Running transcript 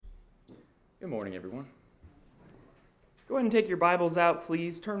Good morning, everyone. Go ahead and take your Bibles out,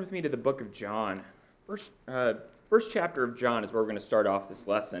 please. Turn with me to the book of John. First chapter of John is where we're going to start off this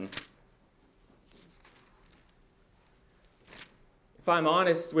lesson. If I'm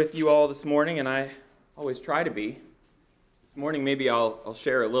honest with you all this morning, and I always try to be, this morning maybe I'll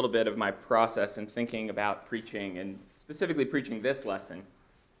share a little bit of my process in thinking about preaching, and specifically preaching this lesson.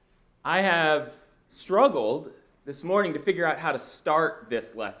 I have struggled this morning to figure out how to start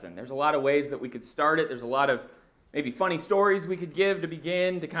this lesson. There's a lot of ways that we could start it. There's a lot of maybe funny stories we could give to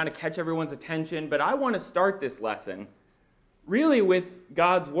begin to kind of catch everyone's attention. But I want to start this lesson really with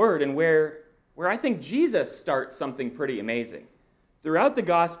God's Word and where I think Jesus starts something pretty amazing. Throughout the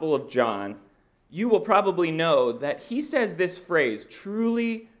Gospel of John, you will probably know that he says this phrase,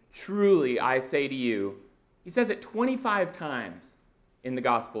 "Truly, truly, I say to you." He says it 25 times in the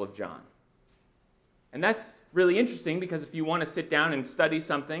Gospel of John. And that's really interesting because if you want to sit down and study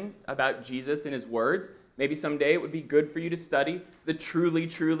something about Jesus and his words, maybe someday it would be good for you to study the "truly,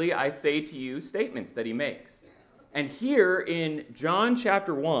 truly, I say to you" statements that he makes. And here in John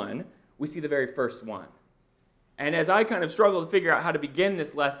chapter 1, we see the very first one. And as I kind of struggle to figure out how to begin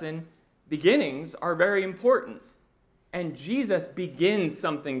this lesson, beginnings are very important. And Jesus begins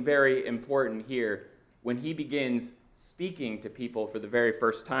something very important here when he begins speaking to people for the very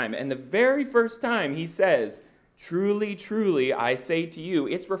first time. And the very first time he says, "Truly, truly, I say to you,"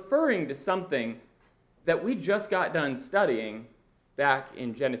 it's referring to something that we just got done studying back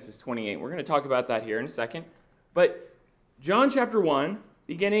in Genesis 28. We're going to talk about that here in a second. But John chapter 1,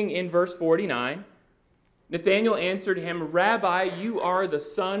 beginning in verse 49, Nathanael answered him, "Rabbi, you are the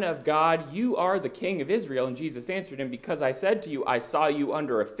Son of God. You are the King of Israel." And Jesus answered him, "Because I said to you, I saw you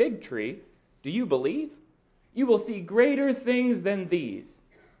under a fig tree, do you believe? You will see greater things than these."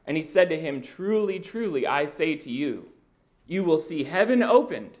 And he said to him, "Truly, truly, I say to you, you will see heaven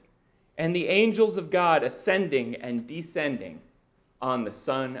opened and the angels of God ascending and descending on the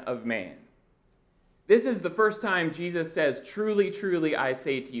Son of Man." This is the first time Jesus says, "Truly, truly, I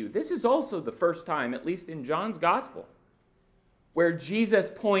say to you." This is also the first time, at least in John's Gospel, where Jesus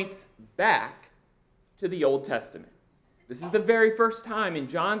points back to the Old Testament. This is the very first time in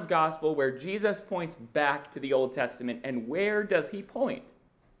John's Gospel where Jesus points back to the Old Testament. And where does he point?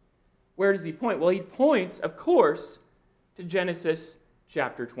 Where does he point? Well, he points, of course, to Genesis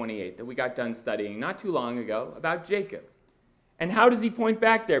chapter 28 that we got done studying not too long ago about Jacob. And how does he point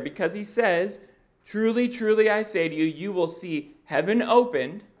back there? Because he says, "Truly, truly, I say to you, you will see heaven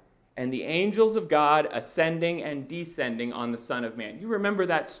opened and the angels of God ascending and descending on the Son of Man." You remember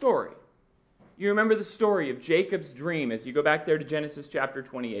that story. You remember the story of Jacob's dream as you go back there to Genesis chapter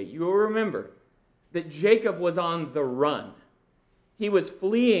 28. You will remember that Jacob was on the run. He was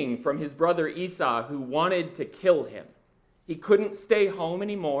fleeing from his brother Esau, who wanted to kill him. He couldn't stay home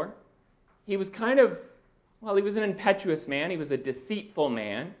anymore. He was he was an impetuous man. He was a deceitful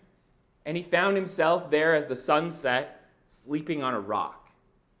man. And he found himself there as the sun set, sleeping on a rock.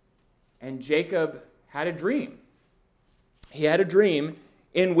 And Jacob had a dream. He had a dream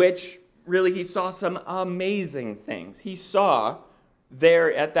in which really he saw some amazing things. He saw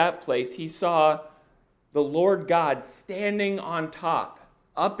there at that place, he saw the Lord God standing on top,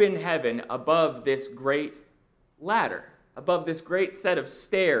 up in heaven, above this great ladder, above this great set of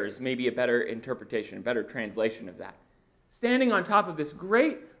stairs, maybe a better interpretation, a better translation of that. Standing on top of this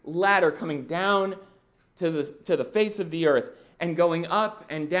great ladder coming down to the face of the earth, and going up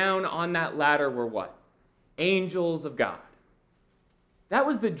and down on that ladder were what? Angels of God. That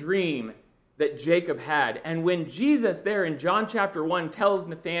was the dream that Jacob had. And when Jesus there in John chapter 1 tells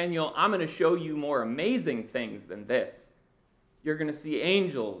Nathanael, "I'm going to show you more amazing things than this. You're going to see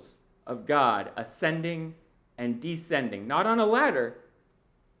angels of God ascending and descending, not on a ladder,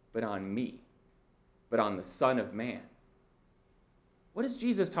 but on me, but on the Son of Man." What is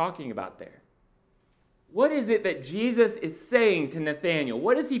Jesus talking about there? What is it that Jesus is saying to Nathanael?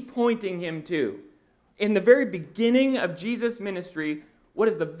 What is he pointing him to? In the very beginning of Jesus' ministry, what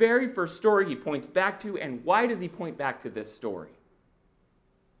is the very first story he points back to, and why does he point back to this story?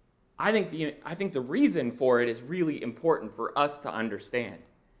 I think the reason for it is really important for us to understand.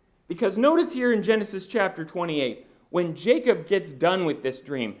 Because notice here in Genesis chapter 28, when Jacob gets done with this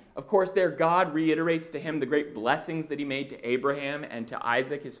dream, of course there God reiterates to him the great blessings that he made to Abraham and to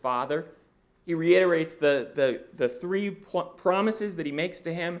Isaac, his father. He reiterates the three promises that he makes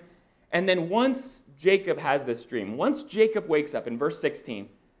to him. And then once Jacob has this dream, once Jacob wakes up in verse 16,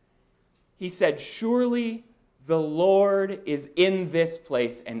 he said, "Surely the Lord is in this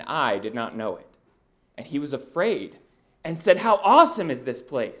place, and I did not know it." And he was afraid and said, "How awesome is this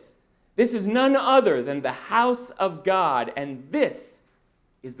place! This is none other than the house of God, and this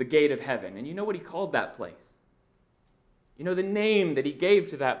is the gate of heaven. And you know what he called that place? You know the name that he gave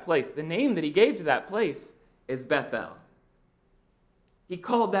to that place? The name that he gave to that place is Bethel. He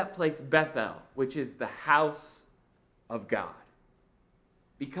called that place Bethel, which is the house of God.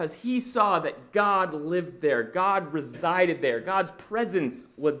 Because he saw that God lived there, God resided there, God's presence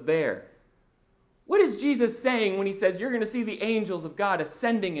was there. What is Jesus saying when he says, you're going to see the angels of God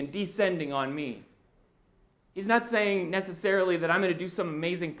ascending and descending on me? He's not saying necessarily that I'm going to do some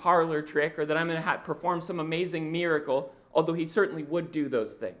amazing parlor trick or that I'm going to perform some amazing miracle, although he certainly would do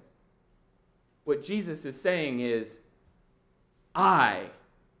those things. What Jesus is saying is, I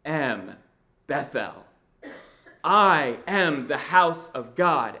am Bethel. I am the house of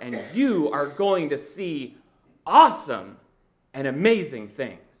God, and you are going to see awesome and amazing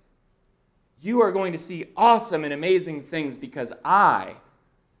things. You are going to see awesome and amazing things because I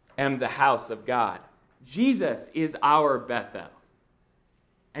am the house of God. Jesus is our Bethel.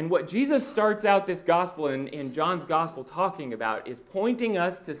 And what Jesus starts out this gospel in John's gospel talking about is pointing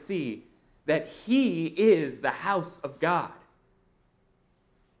us to see that he is the house of God.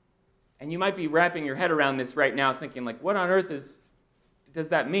 And you might be wrapping your head around this right now thinking, like, what on earth does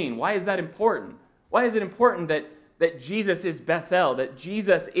that mean? Why is that important? Why is it important that Jesus is Bethel, that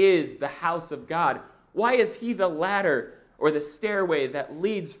Jesus is the house of God? Why is he the ladder or the stairway that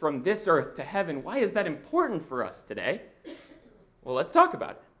leads from this earth to heaven? Why is that important for us today? Well, let's talk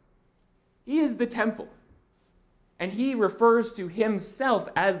about it. He is the temple. And he refers to himself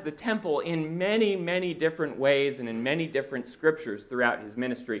as the temple in many, many different ways and in many different scriptures throughout his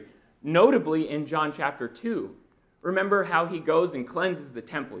ministry. Notably in John chapter 2. Remember how he goes and cleanses the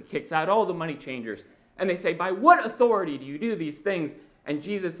temple. He kicks out all the money changers. And they say, by what authority do you do these things? And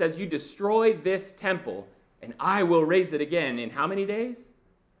Jesus says, you destroy this temple, and I will raise it again in how many days?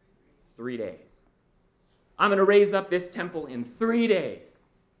 3 days. I'm going to raise up this temple in 3 days.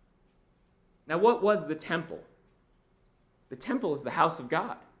 Now, what was the temple? The temple is the house of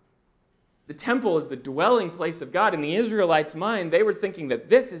God. The temple is the dwelling place of God. In the Israelites' mind, they were thinking that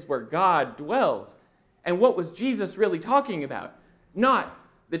this is where God dwells. And what was Jesus really talking about? Not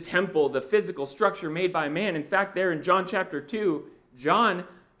the temple, the physical structure made by man. In fact, there in John chapter 2, John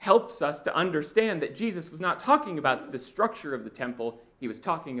helps us to understand that Jesus was not talking about the structure of the temple. He was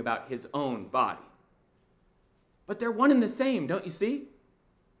talking about his own body. But they're one and the same, don't you see?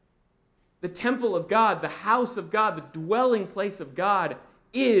 The temple of God, the house of God, the dwelling place of God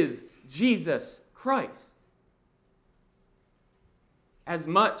is Jesus Christ. As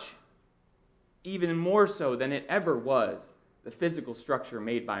much, even more so than it ever was, the physical structure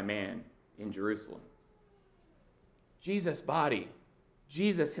made by man in Jerusalem. Jesus' body,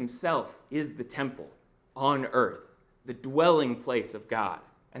 Jesus himself is the temple on earth, the dwelling place of God.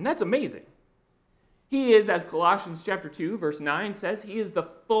 And that's amazing. He is, as Colossians chapter 2, verse 9 says, he is the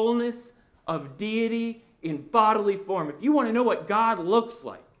fullness of deity in bodily form. If you want to know what God looks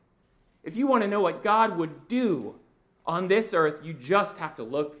like, if you want to know what God would do on this earth, you just have to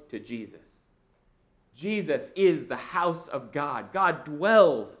look to Jesus. Jesus is the house of God. God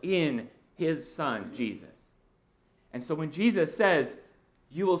dwells in his Son, Jesus. And so when Jesus says,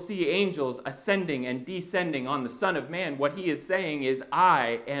 you will see angels ascending and descending on the Son of Man, what he is saying is,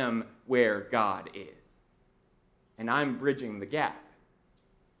 I am where God is. And I'm bridging the gap.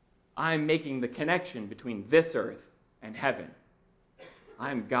 I'm making the connection between this earth and heaven.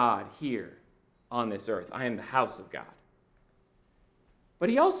 I'm God here on this earth. I am the house of God. But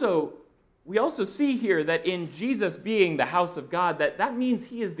we also see here that in Jesus being the house of God, that means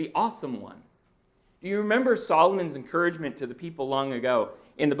he is the awesome one. Do you remember Solomon's encouragement to the people long ago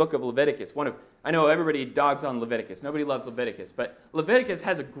in the book of Leviticus? I know everybody dogs on Leviticus. Nobody loves Leviticus. But Leviticus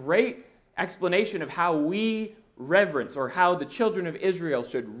has a great explanation of how we reverence, or how the children of Israel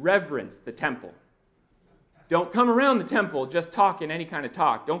should reverence the temple. Don't come around the temple just talk in any kind of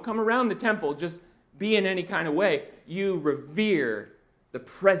talk. Don't come around the temple just be in any kind of way. You revere the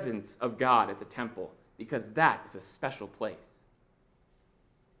presence of God at the temple because that is a special place.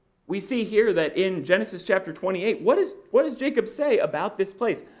 We see here that in Genesis chapter 28, what does Jacob say about this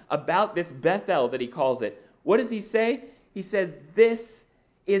place, about this Bethel that he calls it? What does he say? He says, this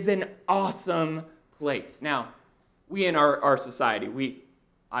is an awesome place. Now, we in our society,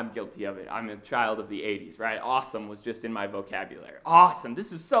 I'm guilty of it. I'm a child of the 80s, right? Awesome was just in my vocabulary. Awesome.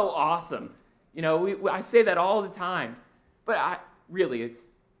 This is so awesome. You know, I say that all the time. But really,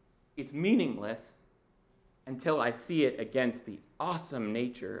 it's meaningless until I see it against the awesome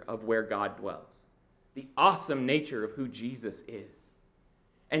nature of where God dwells. The awesome nature of who Jesus is.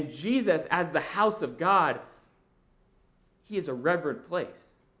 And Jesus, as the house of God, he is a reverent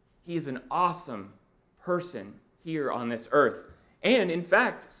place. He is an awesome person here on this earth. And in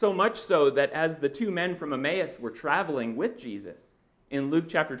fact, so much so that as the two men from Emmaus were traveling with Jesus in Luke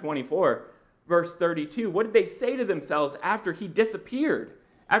chapter 24, verse 32, what did they say to themselves after he disappeared?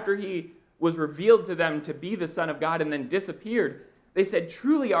 After he was revealed to them to be the Son of God and then disappeared, they said,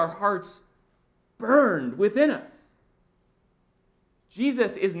 "Truly our hearts burned within us."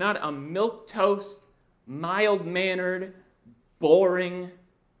 Jesus is not a milquetoast, mild-mannered, boring,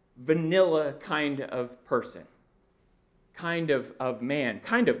 vanilla kind of person, kind of man,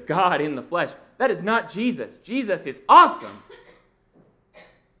 kind of God in the flesh. That is not Jesus. Jesus is awesome.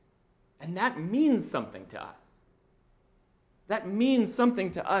 And that means something to us. That means something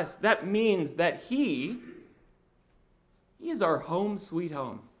to us. That means that He is our home sweet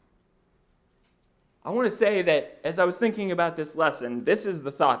home. I want to say that as I was thinking about this lesson, this is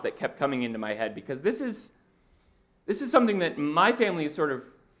the thought that kept coming into my head, because this is something that my family is sort of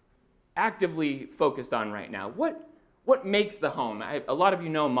actively focused on right now. What makes the home? A lot of you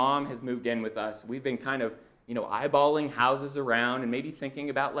know Mom has moved in with us. We've been kind of, eyeballing houses around and maybe thinking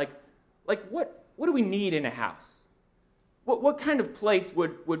about like what do we need in a house? What kind of place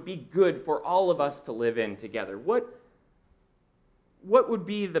would be good for all of us to live in together? What would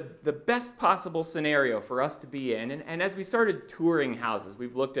be the best possible scenario for us to be in? And as we started touring houses,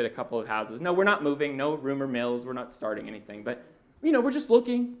 we've looked at a couple of houses. No, we're not moving, no rumor mills, we're not starting anything, but we're just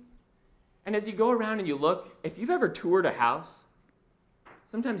looking. And as you go around and you look, if you've ever toured a house,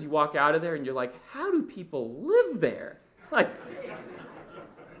 sometimes you walk out of there and you're like, how do people live there?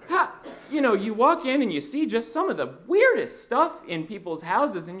 You walk in and you see just some of the weirdest stuff in people's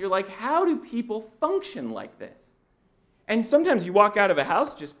houses, and you're like, how do people function like this? And sometimes you walk out of a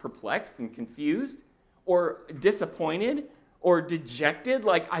house just perplexed and confused, or disappointed, or dejected,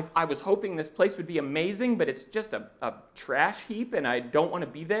 like I was hoping this place would be amazing, but it's just a trash heap and I don't want to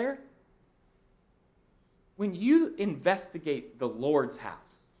be there. When you investigate the Lord's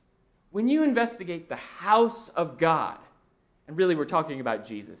house, when you investigate the house of God, and really we're talking about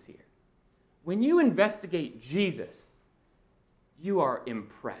Jesus here, when you investigate Jesus, you are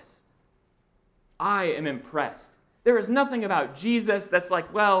impressed. I am impressed. There is nothing about Jesus that's like,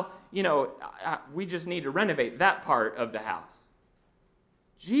 we just need to renovate that part of the house.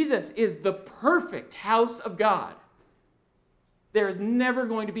 Jesus is the perfect house of God. There is never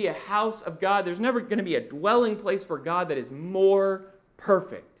going to be a house of God. There's never going to be a dwelling place for God that is more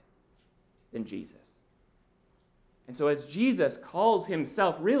perfect than Jesus. And so as Jesus calls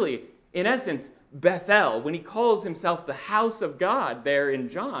himself really, in essence, Bethel, when he calls himself the house of God there in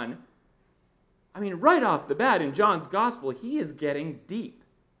John, right off the bat in John's gospel, he is getting deep.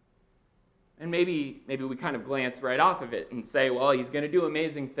 And maybe we kind of glance right off of it and say, well, he's going to do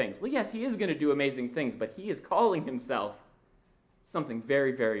amazing things. Well, yes, he is going to do amazing things, but he is calling himself something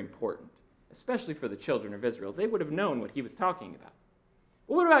very, very important, especially for the children of Israel. They would have known what he was talking about.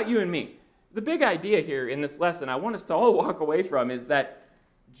 Well, what about you and me? The big idea here in this lesson I want us to all walk away from is that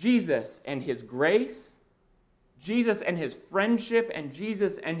Jesus and his grace, Jesus and his friendship, and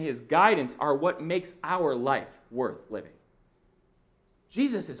Jesus and his guidance are what makes our life worth living.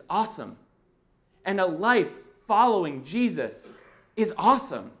 Jesus is awesome, and a life following Jesus is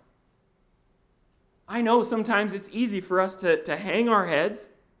awesome. I know sometimes it's easy for us to hang our heads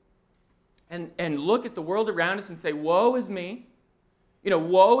and look at the world around us and say, woe is me.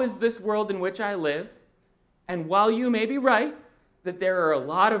 Woe is this world in which I live. And while you may be right that there are a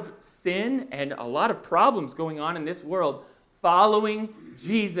lot of sin and a lot of problems going on in this world, following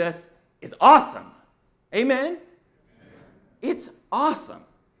Jesus is awesome. Amen? It's awesome.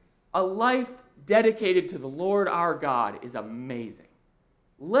 A life dedicated to the Lord our God is amazing.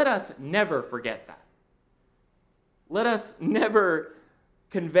 Let us never forget that. Let us never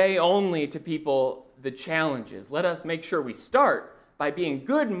convey only to people the challenges. Let us make sure we start by being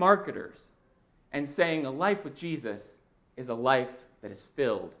good marketers and saying a life with Jesus is a life that is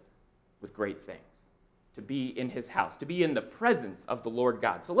filled with great things. To be in his house, to be in the presence of the Lord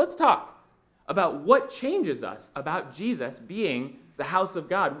God. So let's talk about what changes us about Jesus being the house of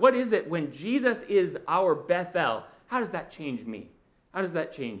God. What is it when Jesus is our Bethel? How does that change me? How does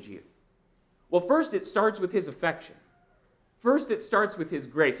that change you? Well, first it starts with his affection. First it starts with his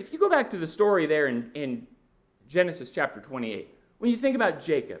grace. If you go back to the story there in Genesis chapter 28, when you think about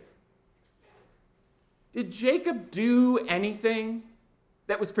Jacob, did Jacob do anything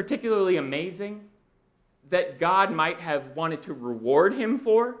that was particularly amazing that God might have wanted to reward him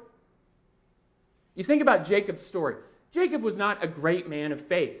for? You think about Jacob's story. Jacob was not a great man of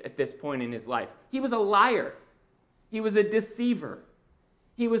faith at this point in his life. He was a liar. He was a deceiver.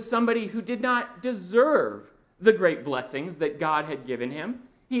 He was somebody who did not deserve the great blessings that God had given him.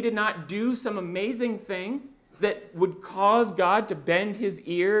 He did not do some amazing thing that would cause God to bend his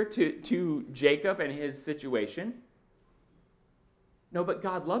ear to Jacob and his situation. No, but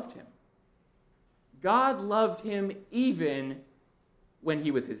God loved him. God loved him even when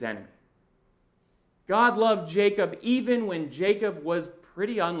he was his enemy. God loved Jacob even when Jacob was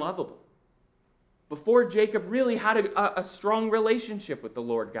pretty unlovable. Before Jacob really had a strong relationship with the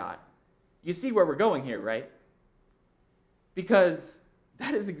Lord God. You see where we're going here, right? Because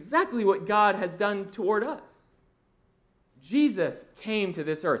that is exactly what God has done toward us. Jesus came to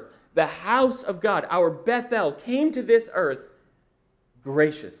this earth. The house of God, our Bethel, came to this earth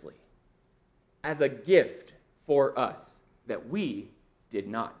graciously as a gift for us that we did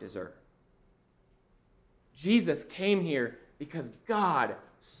not deserve. Jesus came here because God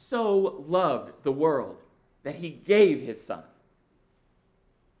so loved the world that he gave his Son,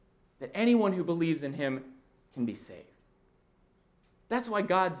 that anyone who believes in him can be saved. That's why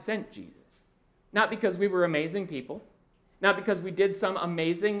God sent Jesus. Not because we were amazing people, not because we did some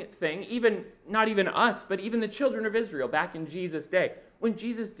amazing thing, not even us, but even the children of Israel back in Jesus' day. When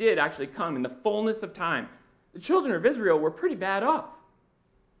Jesus did actually come in the fullness of time, the children of Israel were pretty bad off.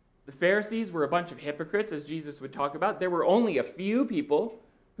 The Pharisees were a bunch of hypocrites, as Jesus would talk about. There were only a few people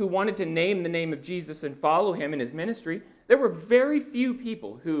who wanted to name the name of Jesus and follow him in his ministry. There were very few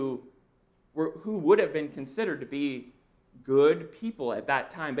people who would have been considered to be good people at that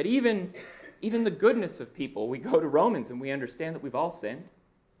time. But even the goodness of people, we go to Romans and we understand that we've all sinned.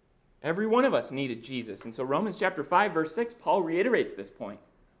 Every one of us needed Jesus. And so Romans chapter 5, verse 6, Paul reiterates this point.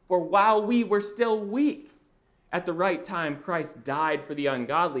 For while we were still weak, at the right time Christ died for the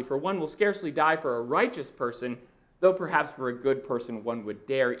ungodly. For one will scarcely die for a righteous person, though perhaps for a good person one would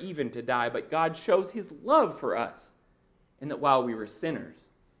dare even to die. But God shows his love for us, in that while we were sinners,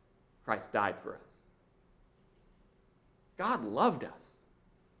 Christ died for us. God loved us.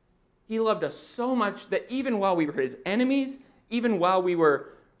 He loved us so much that even while we were his enemies, even while we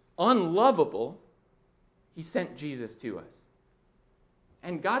were unlovable, he sent Jesus to us.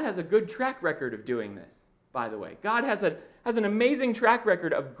 And God has a good track record of doing this, by the way. God has an amazing track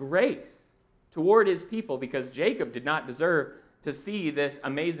record of grace toward his people, because Jacob did not deserve to see this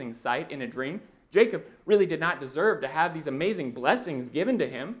amazing sight in a dream. Jacob really did not deserve to have these amazing blessings given to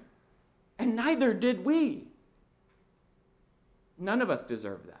him, and neither did we. None of us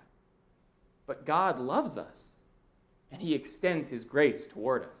deserve that. But God loves us, and he extends his grace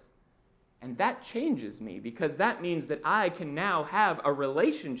toward us. And that changes me, because that means that I can now have a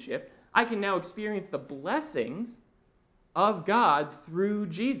relationship. I can now experience the blessings of God through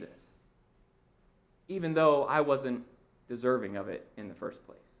Jesus, even though I wasn't deserving of it in the first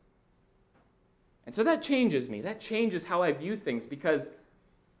place. And so that changes me. That changes how I view things, because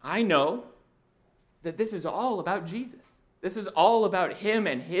I know that this is all about Jesus. This is all about him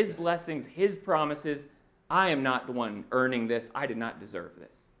and his blessings, his promises. I am not the one earning this. I did not deserve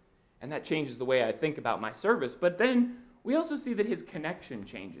this. And that changes the way I think about my service. But then we also see that his connection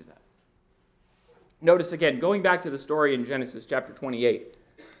changes us. Notice again, going back to the story in Genesis chapter 28,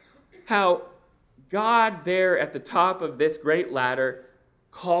 how God there at the top of this great ladder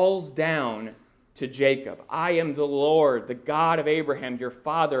calls down to Jacob, I am the Lord, the God of Abraham, your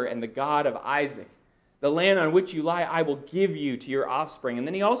father, and the God of Isaac. The land on which you lie, I will give you to your offspring. And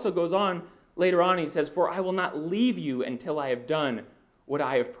then he also goes on, later on, he says, for I will not leave you until I have done what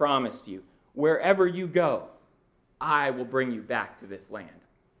I have promised you. Wherever you go, I will bring you back to this land.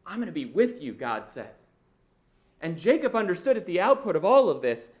 I'm going to be with you, God says. And Jacob understood at the output of all of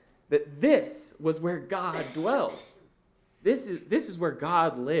this that this was where God dwelled. This is where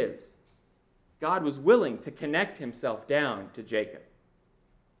God lives. God was willing to connect himself down to Jacob.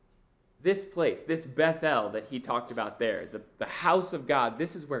 This place, this Bethel that he talked about there, the house of God,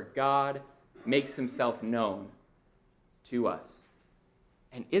 this is where God makes himself known to us.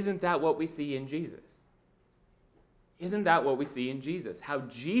 And isn't that what we see in Jesus? Isn't that what we see in Jesus? How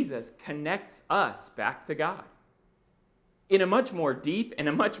Jesus connects us back to God. In a much more deep and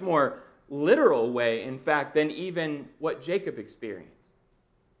a much more literal way, in fact, than even what Jacob experienced.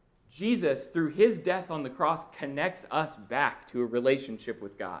 Jesus, through his death on the cross, connects us back to a relationship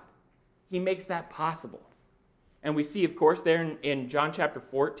with God. He makes that possible. And we see, of course, there in John chapter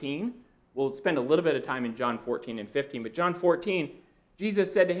 14, we'll spend a little bit of time in John 14 and 15, but John 14,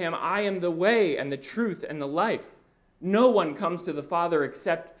 Jesus said to him, I am the way and the truth and the life. No one comes to the Father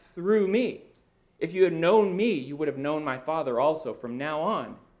except through me. If you had known me, you would have known my Father also. From now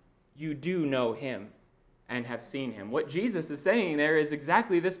on, you do know him and have seen him. What Jesus is saying there is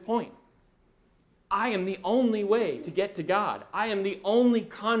exactly this point. I am the only way to get to God. I am the only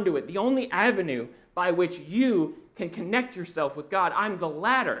conduit, the only avenue by which you can connect yourself with God. I'm the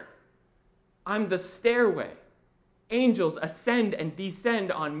ladder. I'm the stairway. angels ascend and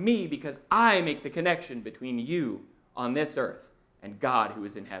descend on me because I make the connection between you on this earth and God who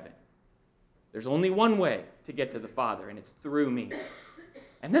is in heaven. There's only one way to get to the Father, and it's through me.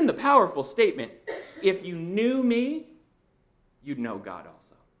 And then the powerful statement, if you knew me, you'd know God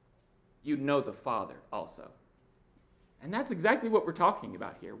also. You'd know the Father also. And that's exactly what we're talking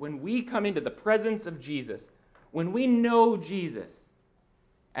about here. When we come into the presence of Jesus, when we know Jesus,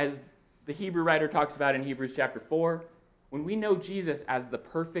 as the Hebrew writer talks about in Hebrews chapter 4, when we know Jesus as the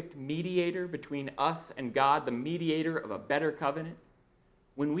perfect mediator between us and God, the mediator of a better covenant,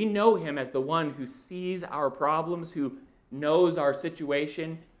 when we know him as the one who sees our problems, who knows our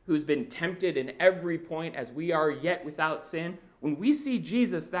situation, who's been tempted in every point as we are yet without sin, when we see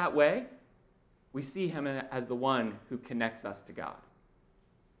Jesus that way, we see him as the one who connects us to God.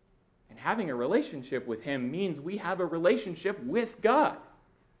 And having a relationship with him means we have a relationship with God.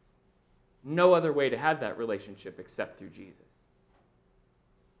 No other way to have that relationship except through Jesus.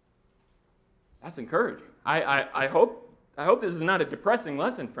 That's encouraging. I hope this is not a depressing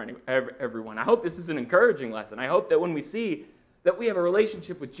lesson for everyone. I hope this is an encouraging lesson. I hope that when we see that we have a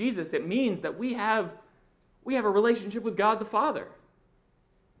relationship with Jesus, it means that we have a relationship with God the Father.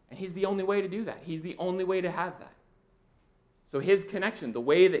 And he's the only way to do that. He's the only way to have that. So his connection, the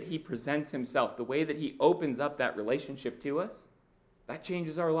way that he presents himself, the way that he opens up that relationship to us, that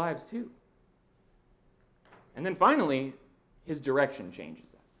changes our lives too. And then finally, his direction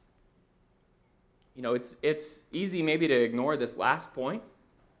changes us. You know, it's easy maybe to ignore this last point,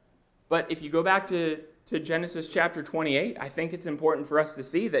 but if you go back to Genesis chapter 28, I think it's important for us to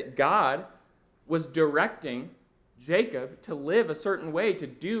see that God was directing Jacob to live a certain way, to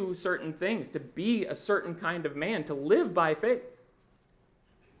do certain things, to be a certain kind of man, to live by faith.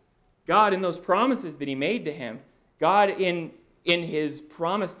 God, in those promises that he made to him, God in his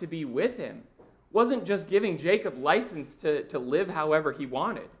promise to be with him, wasn't just giving Jacob license to live however he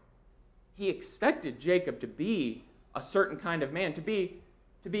wanted. He expected Jacob to be a certain kind of man, to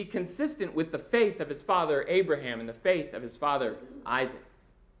be consistent with the faith of his father Abraham and the faith of his father Isaac.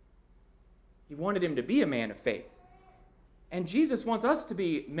 He wanted him to be a man of faith. And Jesus wants us to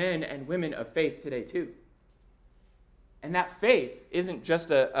be men and women of faith today too. And that faith isn't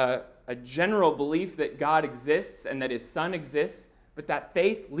just a general belief that God exists and that his Son exists, but that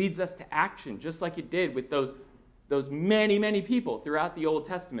faith leads us to action, just like it did with those many, many people throughout the Old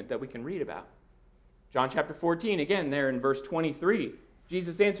Testament that we can read about. John chapter 14, again, there in verse 23,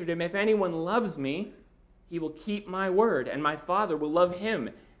 Jesus answered him, "If anyone loves me, he will keep my word, and my Father will love him,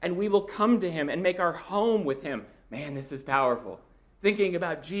 and we will come to him and make our home with him." Man, this is powerful. Thinking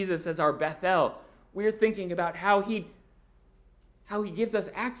about Jesus as our Bethel, we're thinking about how he gives us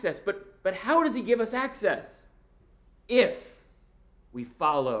access. But how does he give us access? If we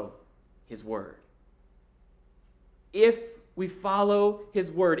follow his word. If we follow his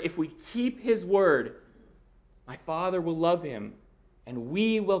word, if we keep his word, my Father will love him, and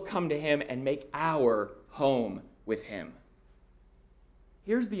we will come to him and make our home with him.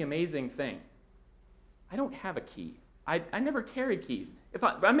 Here's the amazing thing. I don't have a key. I never carry keys.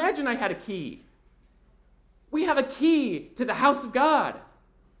 Imagine I had a key. We have a key to the house of God.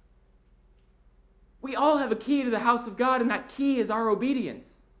 We all have a key to the house of God, and that key is our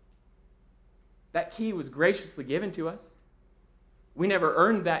obedience. That key was graciously given to us. We never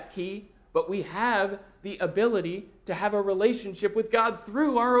earned that key, but we have the ability to have a relationship with God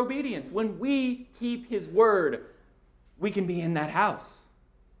through our obedience. When we keep his word, we can be in that house.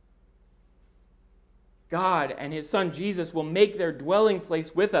 God and his Son Jesus will make their dwelling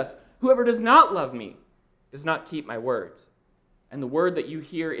place with us. Whoever does not love me does not keep my words. And the word that you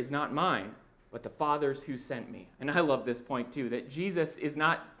hear is not mine, but the Father's who sent me. And I love this point too, that Jesus is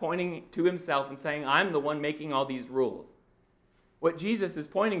not pointing to himself and saying, I'm the one making all these rules. What Jesus is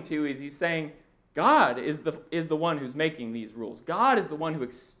pointing to is he's saying, God is the one who's making these rules. God is the one who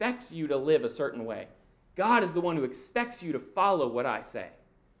expects you to live a certain way. God is the one who expects you to follow what I say.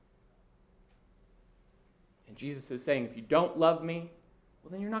 And Jesus is saying, if you don't love me,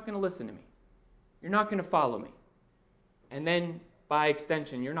 well, then you're not going to listen to me. You're not going to follow me. And then, by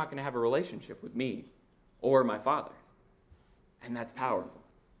extension, you're not going to have a relationship with me or my Father. And that's powerful.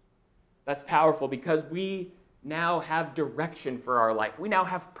 That's powerful because we now have direction for our life. We now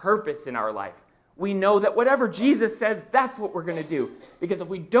have purpose in our life. We know that whatever Jesus says, that's what we're going to do. Because if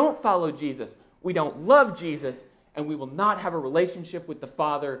we don't follow Jesus, we don't love Jesus, and we will not have a relationship with the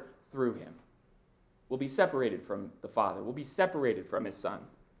Father through him. We'll be separated from the Father. We'll be separated from his Son.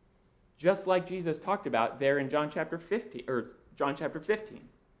 Just like Jesus talked about there in John chapter 15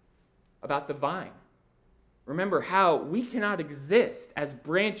 about the vine. Remember how we cannot exist as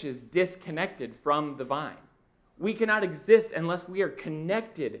branches disconnected from the vine. We cannot exist unless we are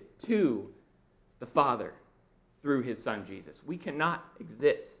connected to the Father through his Son, Jesus. We cannot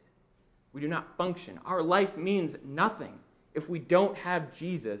exist. We do not function. Our life means nothing if we don't have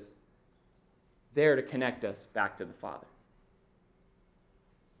Jesus there to connect us back to the Father.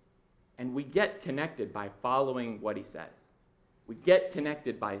 And we get connected by following what he says. We get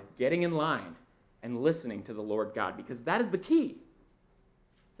connected by getting in line and listening to the Lord God, because that is the key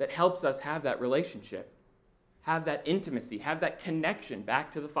that helps us have that relationship, have that intimacy, have that connection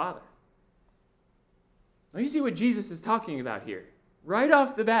back to the Father. Now you see what Jesus is talking about here. Right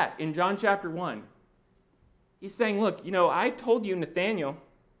off the bat in John chapter 1, he's saying, look, I told you, Nathanael,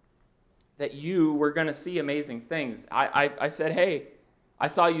 that you were going to see amazing things. I said, hey, I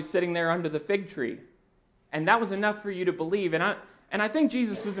saw you sitting there under the fig tree, and that was enough for you to believe. And I think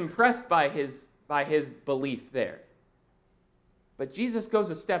Jesus was impressed by his belief there. But Jesus goes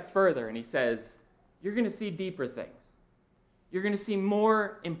a step further, and he says, you're going to see deeper things. You're going to see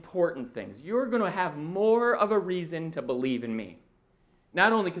more important things. You're going to have more of a reason to believe in me.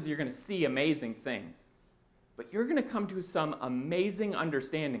 Not only because you're going to see amazing things, but you're going to come to some amazing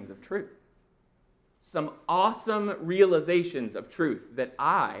understandings of truth. Some awesome realizations of truth that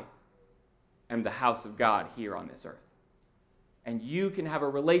I am the house of God here on this earth. And you can have a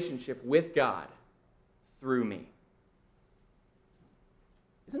relationship with God through me.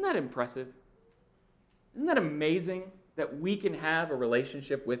 Isn't that impressive? Isn't that amazing that we can have a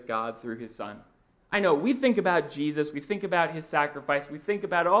relationship with God through his Son? I know we think about Jesus, we think about his sacrifice, we think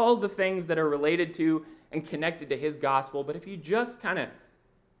about all the things that are related to and connected to his gospel, but if you just kind of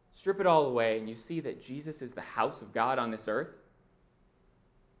strip it all away and you see that Jesus is the house of God on this earth,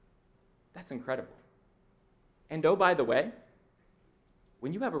 that's incredible. And oh, by the way,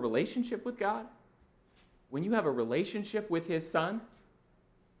 when you have a relationship with God, when you have a relationship with his Son,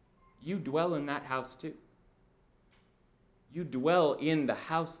 you dwell in that house too. You dwell in the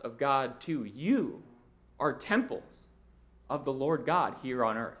house of God too. You are temples of the Lord God here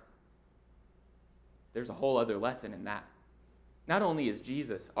on earth. There's a whole other lesson in that. Not only is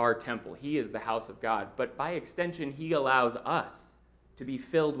Jesus our temple, he is the house of God, but by extension, he allows us to be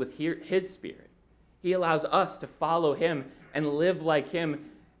filled with his Spirit. He allows us to follow him and live like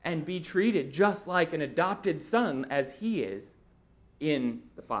him and be treated just like an adopted son as he is in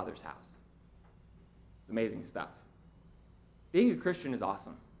the Father's house. It's amazing stuff. Being a Christian is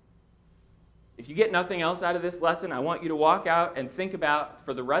awesome. If you get nothing else out of this lesson, I want you to walk out and think about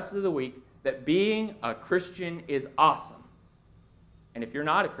for the rest of the week that being a Christian is awesome. And if you're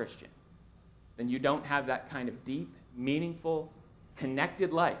not a Christian, then you don't have that kind of deep, meaningful,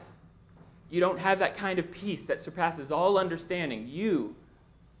 connected life. You don't have that kind of peace that surpasses all understanding. You're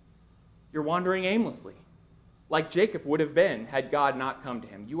wandering aimlessly, like Jacob would have been had God not come to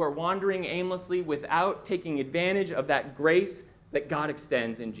him. You are wandering aimlessly without taking advantage of that grace that God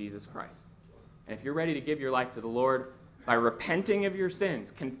extends in Jesus Christ. And if you're ready to give your life to the Lord by repenting of your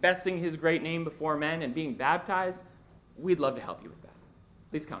sins, confessing his great name before men, and being baptized, we'd love to help you with that.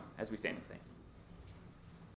 Please come as we stand and sing.